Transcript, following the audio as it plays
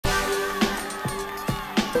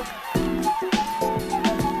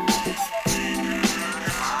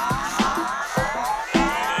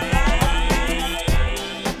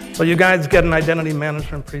So you guys get an identity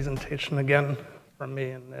management presentation again from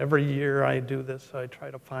me, and every year I do this, I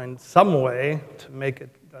try to find some way to make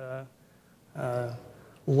it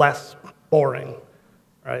less boring,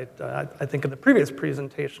 right? I think in the previous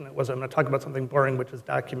presentation I'm going to talk about something boring, which is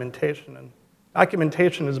documentation. And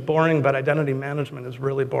documentation is boring, but identity management is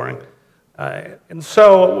really boring. And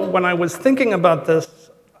so when I was thinking about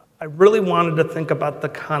this, I really wanted to think about the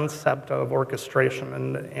concept of orchestration.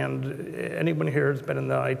 And anyone here who's been in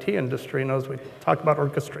the IT industry knows we talk about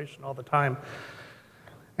orchestration all the time.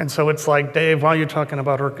 And so it's like, Dave, why are you talking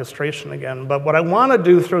about orchestration again? But what I want to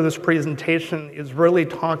do through this presentation is really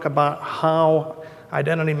talk about how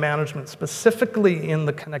identity management, specifically in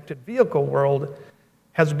the connected vehicle world,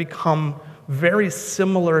 has become very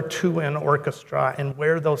similar to an orchestra and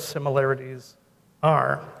where those similarities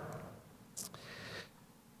are.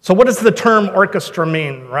 So what does the term orchestra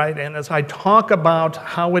mean, right? And as I talk about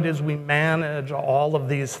how it is we manage all of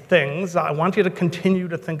these things, I want you to continue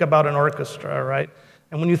to think about an orchestra, right?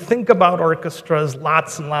 And when you think about orchestras,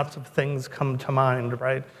 lots and lots of things come to mind,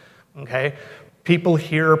 right? Okay? People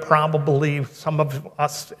here probably, some of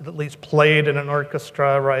us at least played in an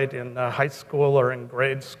orchestra, right, in high school or in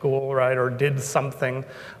grade school, right, or did something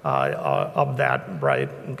of that, right?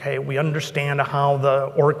 Okay, we understand how the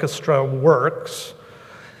orchestra works.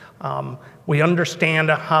 We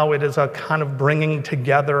understand how it is a kind of bringing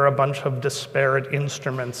together a bunch of disparate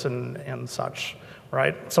instruments and such,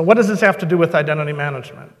 right? So what does this have to do with identity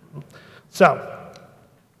management? So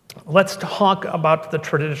let's talk about the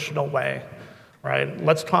traditional way, right?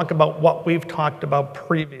 Let's talk about what we've talked about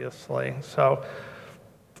previously. So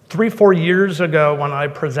 3-4 years ago when I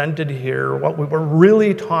presented here, what we were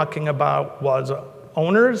really talking about was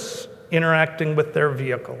owners interacting with their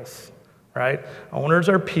vehicles. Right? Owners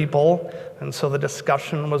are people, and so the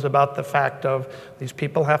discussion was about the fact of these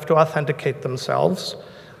people have to authenticate themselves,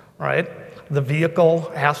 right? The vehicle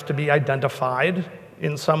has to be identified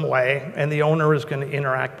in some way, and the owner is going to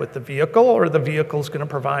interact with the vehicle, or the vehicle is going to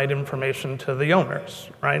provide information to the owners,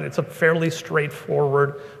 right? It's a fairly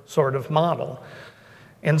straightforward sort of model.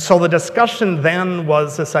 And so the discussion then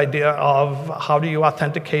was this idea of how do you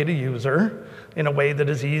authenticate a user in a way that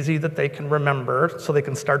is easy that they can remember so they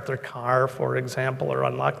can start their car, for example, or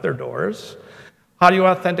unlock their doors. How do you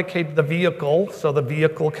authenticate the vehicle so the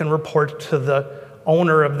vehicle can report to the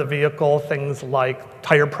owner of the vehicle things like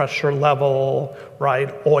tire pressure level,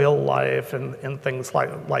 right, oil life, and things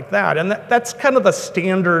like that. And that's kind of the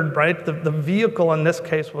standard, right? The vehicle in this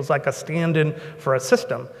case was like a stand-in for a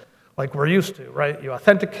system, like we're used to, right? You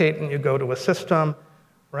authenticate and you go to a system,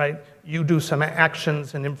 right? You do some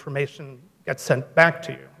actions and information gets sent back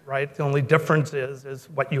to you, right? The only difference is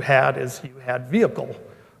what you had vehicle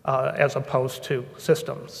as opposed to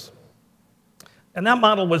systems. And that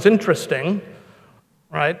model was interesting,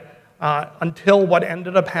 right? Until what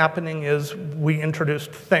ended up happening is we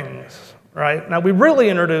introduced things, right? Now, we really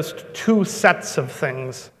introduced two sets of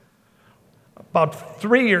things. About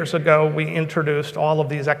 3 years ago, we introduced all of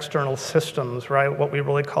these external systems, right? What we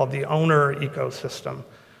really called the owner ecosystem.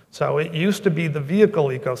 So it used to be the vehicle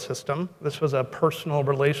ecosystem. This was a personal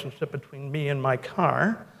relationship between me and my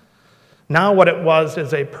car. Now what it was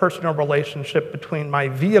is a personal relationship between my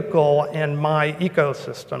vehicle and my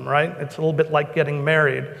ecosystem, right? It's a little bit like getting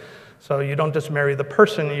married. So you don't just marry the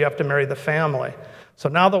person, you have to marry the family. So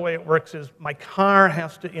now the way it works is my car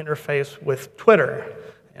has to interface with Twitter,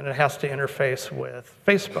 and it has to interface with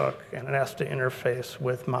Facebook, and it has to interface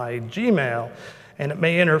with my Gmail, and it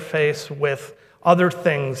may interface with other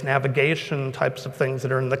things, navigation types of things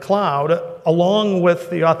that are in the cloud, along with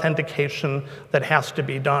the authentication that has to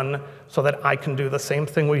be done so that I can do the same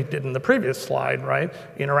thing we did in the previous slide, right?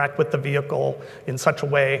 Interact with the vehicle in such a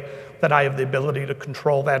way that I have the ability to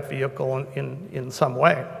control that vehicle in some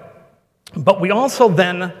way. But we also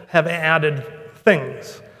then have added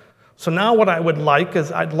things. So now what I would like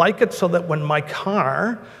is I'd like it so that when my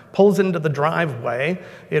car pulls into the driveway,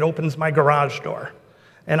 it opens my garage door.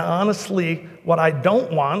 And honestly, what I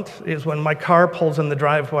don't want is when my car pulls in the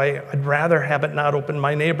driveway, I'd rather have it not open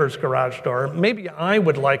my neighbor's garage door. Maybe I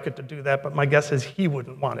would like it to do that, but my guess is he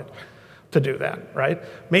wouldn't want it to do that, right?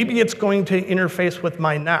 Maybe it's going to interface with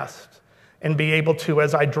my Nest and be able to,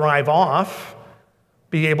 as I drive off,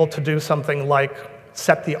 be able to do something like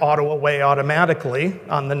set the auto away automatically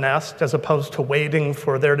on the Nest as opposed to waiting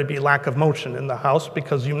for there to be lack of motion in the house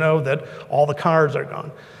because you know that all the cars are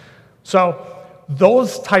gone. So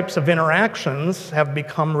those types of interactions have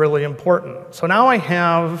become really important. So now I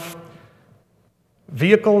have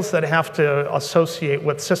vehicles that have to associate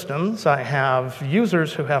with systems. I have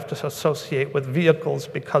users who have to associate with vehicles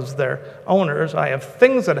because they're owners. I have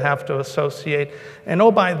things that have to associate. And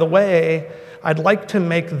oh, by the way, I'd like to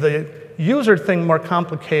make the user thing more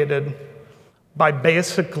complicated by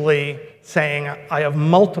basically saying I have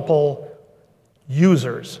multiple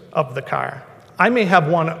users of the car. I may have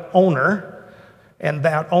one owner, and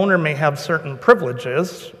that owner may have certain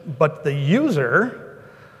privileges, but the user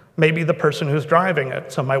may be the person who's driving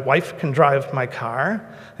it. So my wife can drive my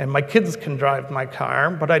car, and my kids can drive my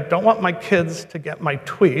car, but I don't want my kids to get my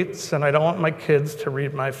tweets, and I don't want my kids to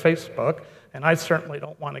read my Facebook, and I certainly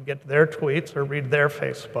don't want to get their tweets or read their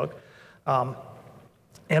Facebook.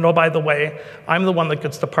 And oh, by the way, I'm the one that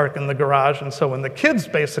gets to park in the garage, and so when the kids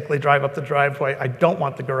basically drive up the driveway, I don't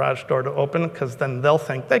want the garage door to open, because then they'll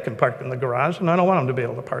think they can park in the garage, and I don't want them to be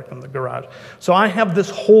able to park in the garage. So I have this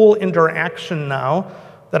whole interaction now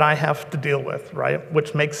that I have to deal with, right,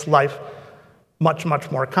 which makes life much, much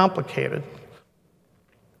more complicated.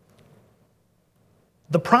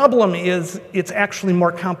 The problem is it's actually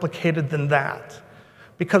more complicated than that,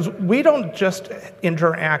 because we don't just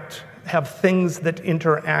have things that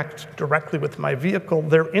interact directly with my vehicle,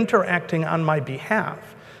 they're interacting on my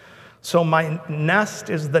behalf. So my Nest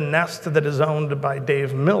is the Nest that is owned by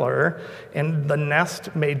Dave Miller, and the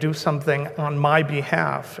Nest may do something on my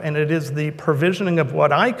behalf, and it is the provisioning of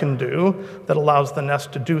what I can do that allows the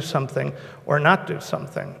Nest to do something or not do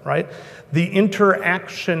something, right? The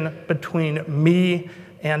interaction between me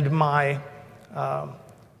and my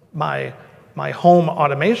home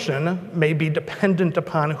automation may be dependent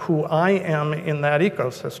upon who I am in that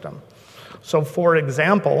ecosystem. So for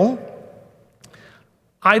example,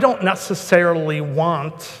 I don't necessarily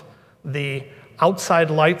want the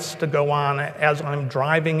outside lights to go on as I'm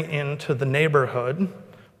driving into the neighborhood,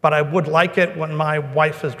 but I would like it when my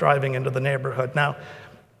wife is driving into the neighborhood. Now,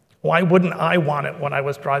 why wouldn't I want it when I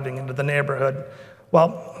was driving into the neighborhood?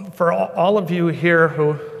 Well, for all of you here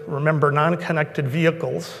who remember non-connected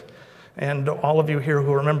vehicles, and all of you here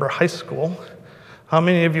who remember high school, how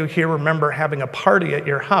many of you here remember having a party at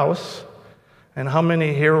your house? And how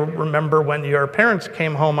many here remember when your parents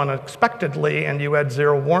came home unexpectedly and you had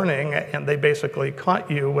zero warning and they basically caught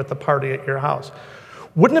you with the party at your house?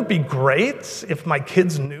 Wouldn't it be great if my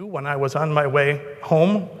kids knew when I was on my way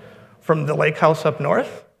home from the lake house up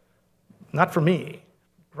north? Not for me,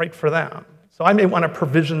 great for them. So I may want to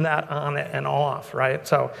provision that on and off, right?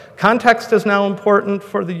 So context is now important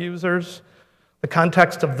for the users. The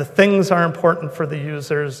context of the things are important for the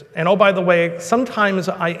users. And oh, by the way, sometimes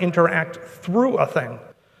I interact through a thing.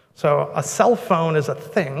 So a cell phone is a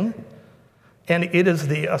thing, and it is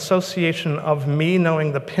the association of me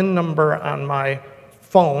knowing the PIN number on my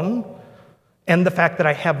phone and the fact that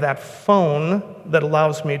I have that phone that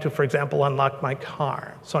allows me to, for example, unlock my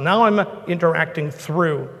car. So now I'm interacting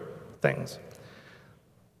through things.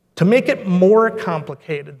 To make it more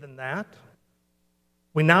complicated than that,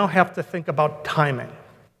 we now have to think about timing.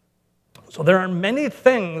 So there are many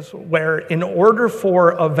things where in order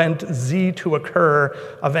for event Z to occur,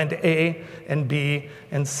 event A and B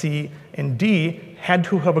and C and D had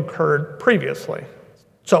to have occurred previously.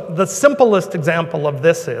 So the simplest example of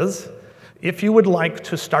this is, if you would like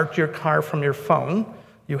to start your car from your phone,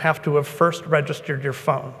 you have to have first registered your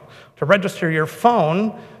phone. To register your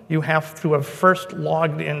phone, you have to have first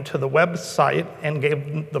logged into the website and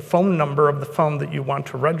gave the phone number of the phone that you want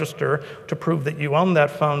to register to prove that you own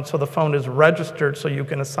that phone, so the phone is registered so you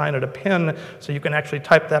can assign it a PIN, so you can actually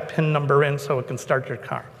type that PIN number in so it can start your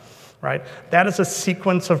car, right? That is a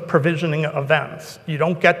sequence of provisioning events. You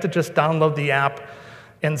don't get to just download the app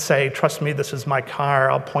and say, trust me, this is my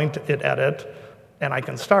car, I'll point it at it, and I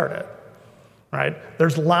can start it, right?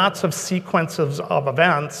 There's lots of sequences of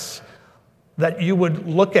events that you would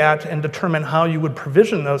look at and determine how you would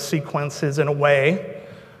provision those sequences in a way,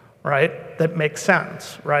 right, that makes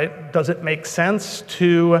sense, right? Does it make sense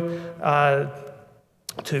to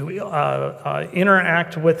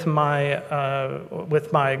interact with my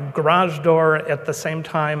garage door at the same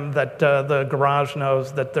time that the garage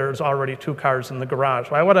knows that there's already two cars in the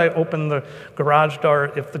garage? Why would I open the garage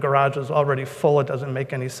door if the garage is already full? It doesn't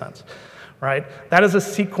make any sense, right? That is a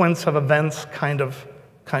sequence of events kind of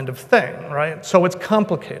thing, right? So it's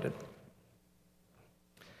complicated.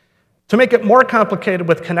 To make it more complicated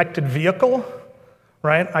with connected vehicle,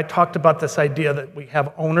 right? I talked about this idea that we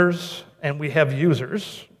have owners and we have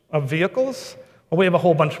users of vehicles. Well, we have a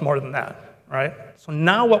whole bunch more than that, right? So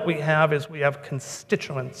now what we have is we have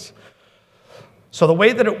constituents. So the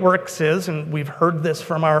way that it works is, and we've heard this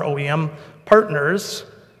from our OEM partners,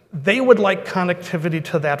 they would like connectivity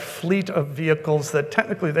to that fleet of vehicles that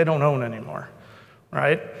technically they don't own anymore,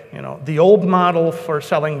 right? You know, the old model for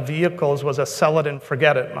selling vehicles was a sell it and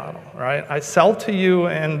forget it model, right? I sell to you,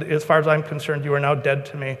 and as far as I'm concerned, you are now dead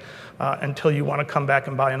to me until you want to come back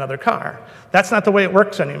and buy another car. That's not the way it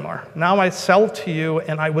works anymore. Now I sell to you,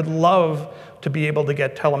 and I would love to be able to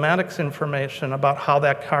get telematics information about how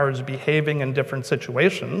that car is behaving in different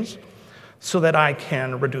situations so that I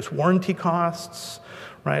can reduce warranty costs,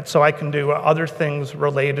 right? So I can do other things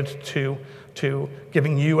related to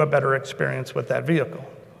giving you a better experience with that vehicle,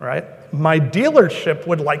 right? My dealership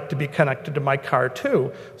would like to be connected to my car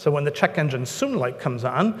too. So when the check engine soon light comes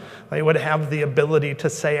on, they would have the ability to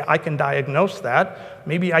say, I can diagnose that.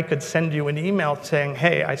 Maybe I could send you an email saying,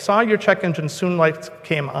 hey, I saw your check engine soon lights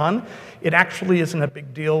came on. It actually isn't a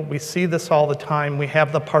big deal. We see this all the time. We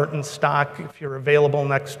have the part in stock. If you're available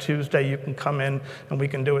next Tuesday, you can come in and we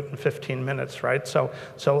can do it in 15 minutes, right? So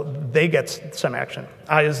they get some action.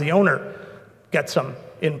 I, as the owner, get some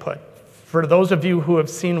input. For those of you who have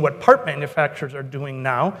seen what part manufacturers are doing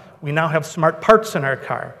now, we now have smart parts in our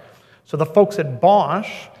car. So the folks at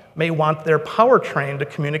Bosch may want their powertrain to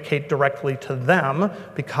communicate directly to them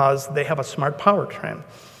because they have a smart powertrain,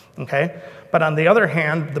 okay? But on the other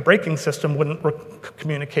hand, the braking system wouldn't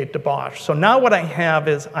communicate to Bosch. So now what I have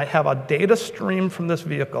is I have a data stream from this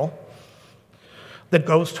vehicle that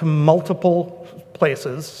goes to multiple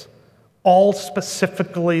places, all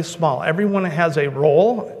specifically small. Everyone has a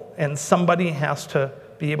role, and somebody has to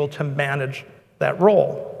be able to manage that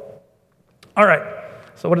role. All right,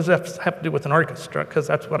 so what does that have to do with an orchestra? Because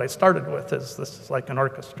that's what I started with, is this is like an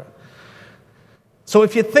orchestra. So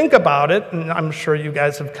if you think about it, and I'm sure you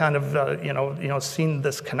guys have kind of seen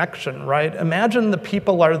this connection, right? Imagine the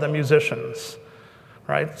people are the musicians,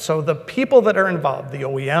 right? So the people that are involved, the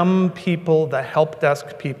OEM people, the help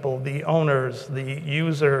desk people, the owners, the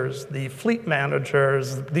users, the fleet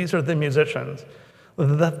managers, these are the musicians.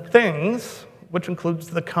 The things, which includes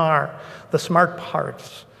the car, the smart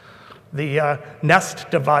parts, the Nest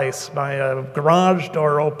device, my garage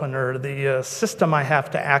door opener, the system I have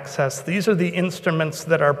to access, these are the instruments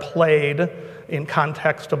that are played in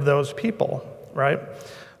context of those people, right?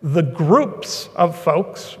 The groups of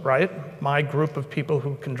folks, right? My group of people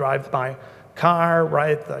who can drive my car,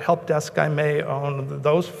 right? The help desk I may own,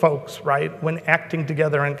 those folks, right? When acting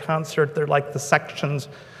together in concert, they're like the sections,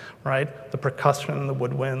 right? The percussion, the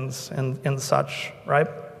woodwinds, and such, right?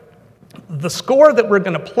 The score that we're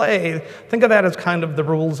going to play, think of that as kind of the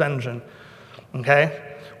rules engine,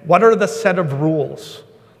 okay? What are the set of rules?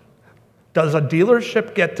 Does a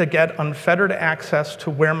dealership get unfettered access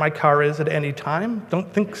to where my car is at any time?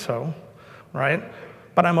 Don't think so, right?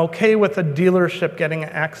 But I'm okay with a dealership getting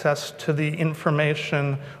access to the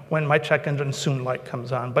information when my check engine soon light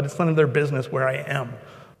comes on, but it's none of their business where I am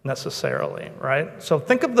necessarily, right? So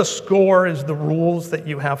think of the score as the rules that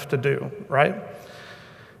you have to do, right?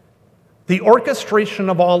 The orchestration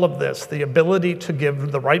of all of this, the ability to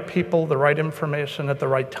give the right people the right information at the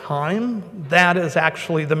right time, that is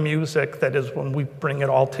actually the music that is when we bring it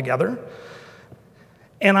all together.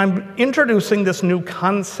 And I'm introducing this new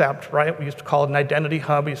concept, right? We used to call it an identity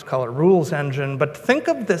hub, we used to call it a rules engine, but think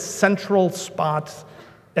of this central spot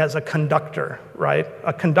as a conductor, right?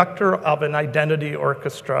 A conductor of an identity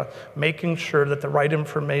orchestra, making sure that the right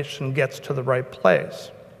information gets to the right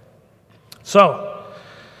place. So,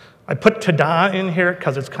 I put ta-da in here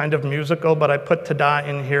because it's kind of musical, but I put ta-da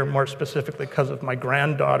in here more specifically because of my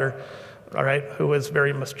granddaughter, all right, who is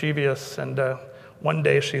very mischievous. And one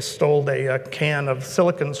day she stole a can of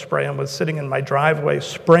silicone spray and was sitting in my driveway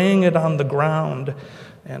spraying it on the ground.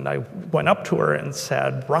 And I went up to her and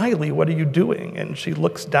said, Riley, what are you doing? And she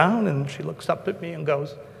looks down and she looks up at me and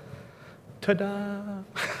goes, ta-da.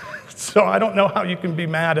 So I don't know how you can be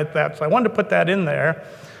mad at that. So I wanted to put that in there.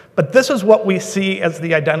 But this is what we see as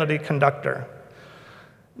the identity conductor.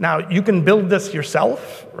 Now, you can build this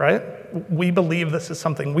yourself, right? We believe this is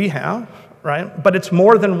something we have, right? But it's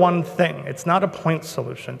more than one thing. It's not a point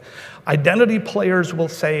solution. Identity players will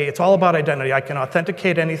say, it's all about identity. I can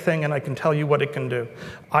authenticate anything and I can tell you what it can do.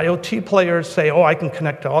 IoT players say, oh, I can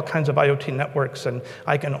connect to all kinds of IoT networks and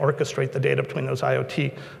I can orchestrate the data between those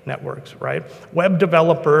IoT networks, right? Web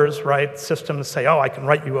developers, right, systems say, oh, I can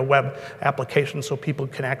write you a web application so people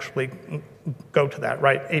can actually go to that,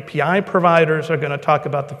 right? API providers are going to talk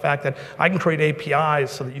about the fact that I can create APIs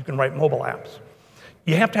so that you can write mobile apps.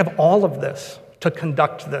 You have to have all of this to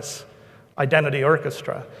conduct this identity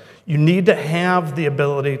orchestra. You need to have the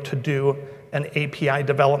ability to do an API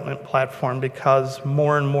development platform because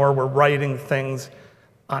more and more we're writing things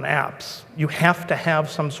on apps. You have to have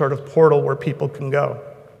some sort of portal where people can go.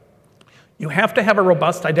 You have to have a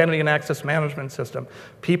robust identity and access management system.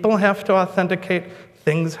 People have to authenticate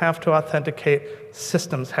Things have to authenticate,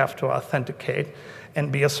 systems have to authenticate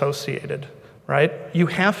and be associated, right? You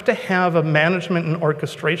have to have a management and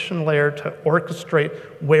orchestration layer to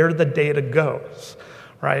orchestrate where the data goes,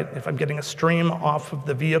 right? If I'm getting a stream off of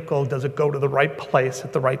the vehicle, does it go to the right place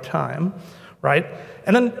at the right time, right?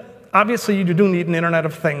 And then obviously you do need an Internet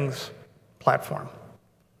of Things platform.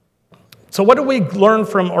 So what do we learn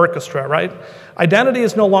from Orchestra, right? Identity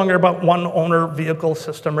is no longer about one owner, vehicle,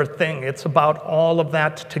 system, or thing. It's about all of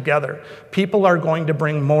that together. People are going to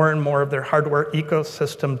bring more and more of their hardware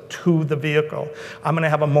ecosystem to the vehicle. I'm going to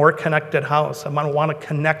have a more connected house. I'm going to want to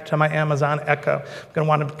connect to my Amazon Echo. I'm going to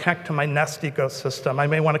want to connect to my Nest ecosystem. I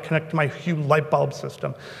may want to connect to my Hue light bulb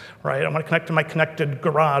system, right? I want to connect to my connected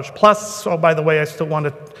garage. Plus, oh, by the way, I still want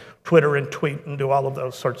to Twitter and tweet and do all of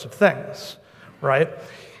those sorts of things, right?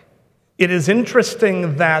 It is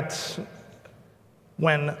interesting that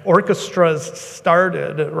when orchestras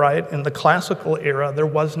started, right, in the classical era, there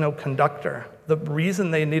was no conductor. The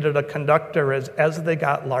reason they needed a conductor is as they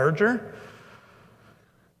got larger,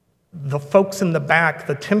 the folks in the back,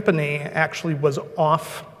 the timpani, actually was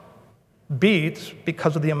off beat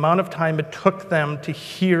because of the amount of time it took them to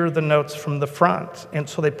hear the notes from the front. And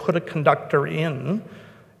so they put a conductor in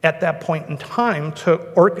at that point in time to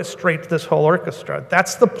orchestrate this whole orchestra.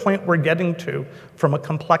 That's the point we're getting to from a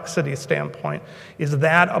complexity standpoint, is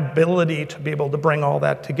that ability to be able to bring all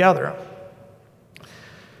that together.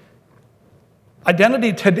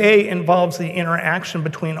 Identity today involves the interaction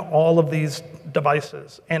between all of these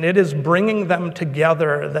devices, and it is bringing them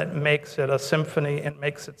together that makes it a symphony and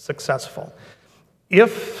makes it successful.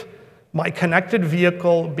 If my connected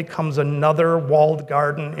vehicle becomes another walled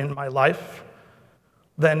garden in my life,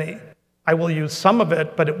 then I will use some of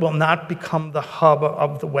it, but it will not become the hub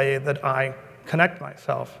of the way that I connect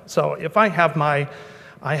myself. So if I have my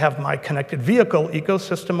connected vehicle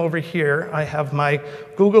ecosystem over here, I have my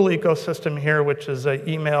Google ecosystem here, which is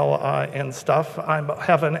email and stuff. I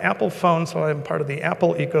have an Apple phone, so I'm part of the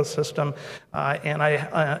Apple ecosystem, and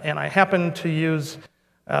I happen to use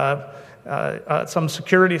some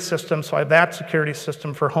security system, so I have that security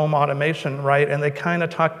system for home automation, right? And they kind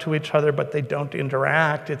of talk to each other, but they don't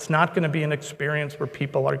interact. It's not going to be an experience where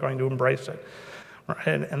people are going to embrace it, right?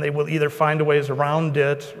 And they will either find ways around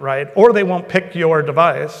it, right? Or they won't pick your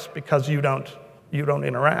device because you don't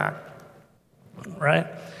interact, right?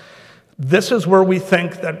 This is where we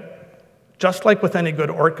think that just like with any good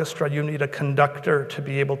orchestra, you need a conductor to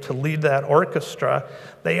be able to lead that orchestra.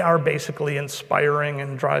 They are basically inspiring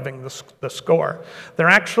and driving the score. There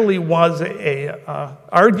actually was an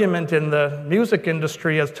argument in the music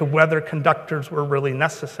industry as to whether conductors were really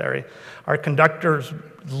necessary. Are conductors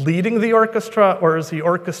leading the orchestra, or is the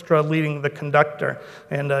orchestra leading the conductor?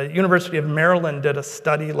 And University of Maryland did a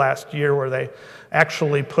study last year where they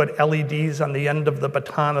actually put LEDs on the end of the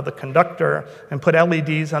baton of the conductor and put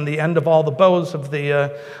LEDs on the end of all the bows of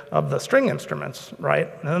the string instruments,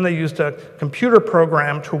 right? And then they used a computer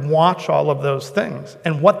program to watch all of those things.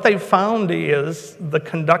 And what they found is the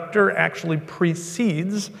conductor actually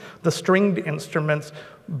precedes the stringed instruments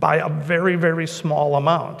by a very, very small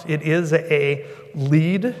amount. It is a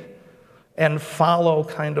lead and follow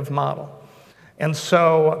kind of model. And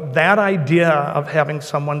so that idea of having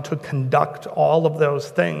someone to conduct all of those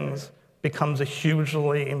things becomes a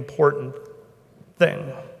hugely important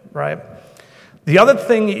thing, right? The other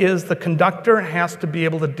thing is the conductor has to be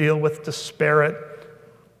able to deal with disparate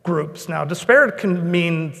groups. Now, disparate can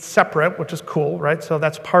mean separate, which is cool, right? So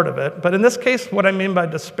that's part of it. But in this case, what I mean by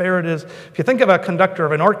disparate is, if you think of a conductor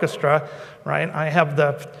of an orchestra, right, I have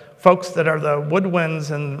the folks that are the woodwinds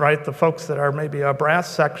and, right, the folks that are maybe a brass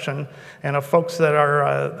section and the folks that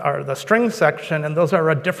are the string section, and those are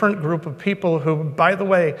a different group of people who, by the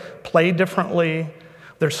way, play differently.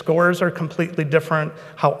 Their scores are completely different.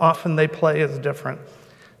 How often they play is different.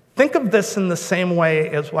 Think of this in the same way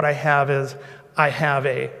as what I have is, I have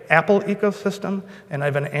an Apple ecosystem, and I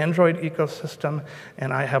have an Android ecosystem,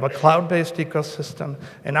 and I have a cloud-based ecosystem,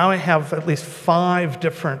 and now I have at least 5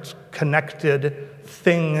 different connected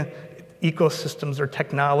thing ecosystems or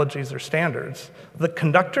technologies or standards. The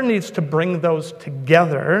conductor needs to bring those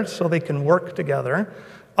together so they can work together.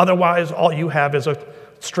 Otherwise, all you have is a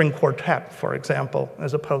string quartet, for example,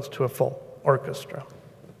 as opposed to a full orchestra.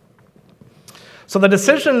 So the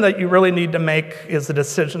decision that you really need to make is the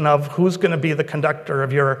decision of who's going to be the conductor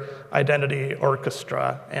of your identity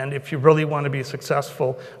orchestra. And if you really want to be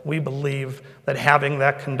successful, we believe that having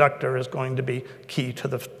that conductor is going to be key to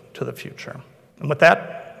the future. And with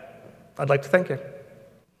that, I'd like to thank you.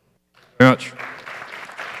 Very much.